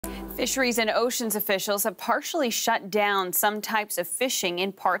Fisheries and Oceans officials have partially shut down some types of fishing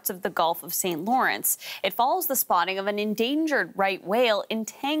in parts of the Gulf of St. Lawrence. It follows the spotting of an endangered right whale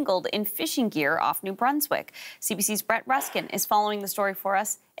entangled in fishing gear off New Brunswick. CBC's Brett Ruskin is following the story for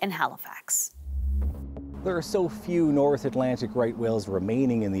us in Halifax. There are so few North Atlantic right whales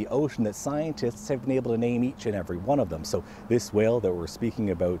remaining in the ocean that scientists have been able to name each and every one of them. So this whale that we're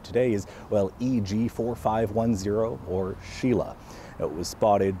speaking about today is, well, EG4510 or Sheila. It was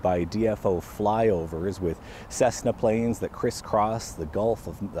spotted by DFO flyovers with Cessna planes that crisscross the Gulf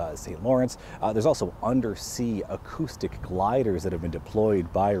of St. Lawrence. There's also undersea acoustic gliders that have been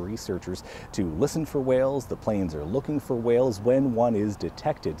deployed by researchers to listen for whales. The planes are looking for whales. When one is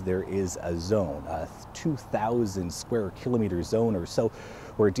detected, there is a zone, a 2,000 square kilometer zone or so,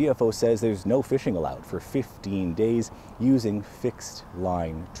 where DFO says there's no fishing allowed for 15 days using fixed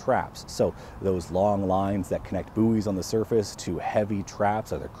line traps. So those long lines that connect buoys on the surface to heavy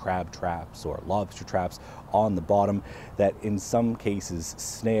traps, either crab traps or lobster traps on the bottom, that in some cases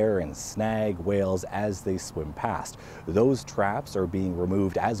snare and snag whales as they swim past. Those traps are being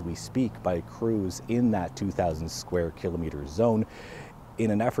removed as we speak by crews in that 2,000 square kilometer zone, in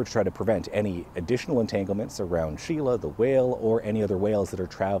an effort to try to prevent any additional entanglements around Sheila, the whale, or any other whales that are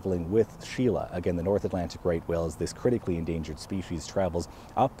traveling with Sheila. Again, the North Atlantic right whale is this critically endangered species, travels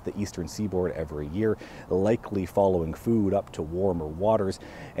up the eastern seaboard every year, likely following food up to warmer waters,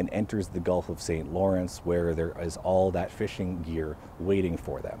 and enters the Gulf of St. Lawrence, where there is all that fishing gear waiting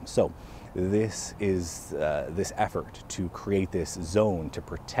for them. So this is this effort to create this zone to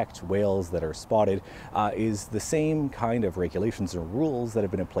protect whales that are spotted is the same kind of regulations and rules that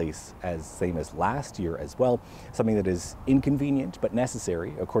have been in place same as last year as well. Something that is inconvenient but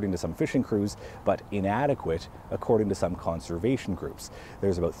necessary according to some fishing crews, but inadequate according to some conservation groups.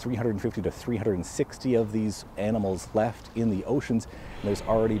 There's about 350 to 360 of these animals left in the oceans, and there's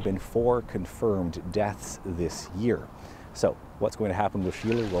already been 4 confirmed deaths this year. So what's going to happen with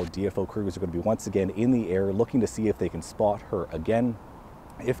Sheila? Well, DFO crews are going to be once again in the air looking to see if they can spot her again,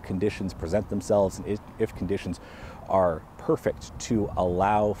 if conditions present themselves, and if conditions are perfect to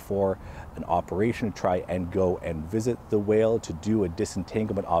allow for an operation to try and go and visit the whale to do a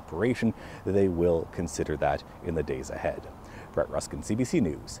disentanglement operation. They will consider that in the days ahead. Brett Ruskin, CBC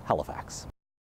News, Halifax.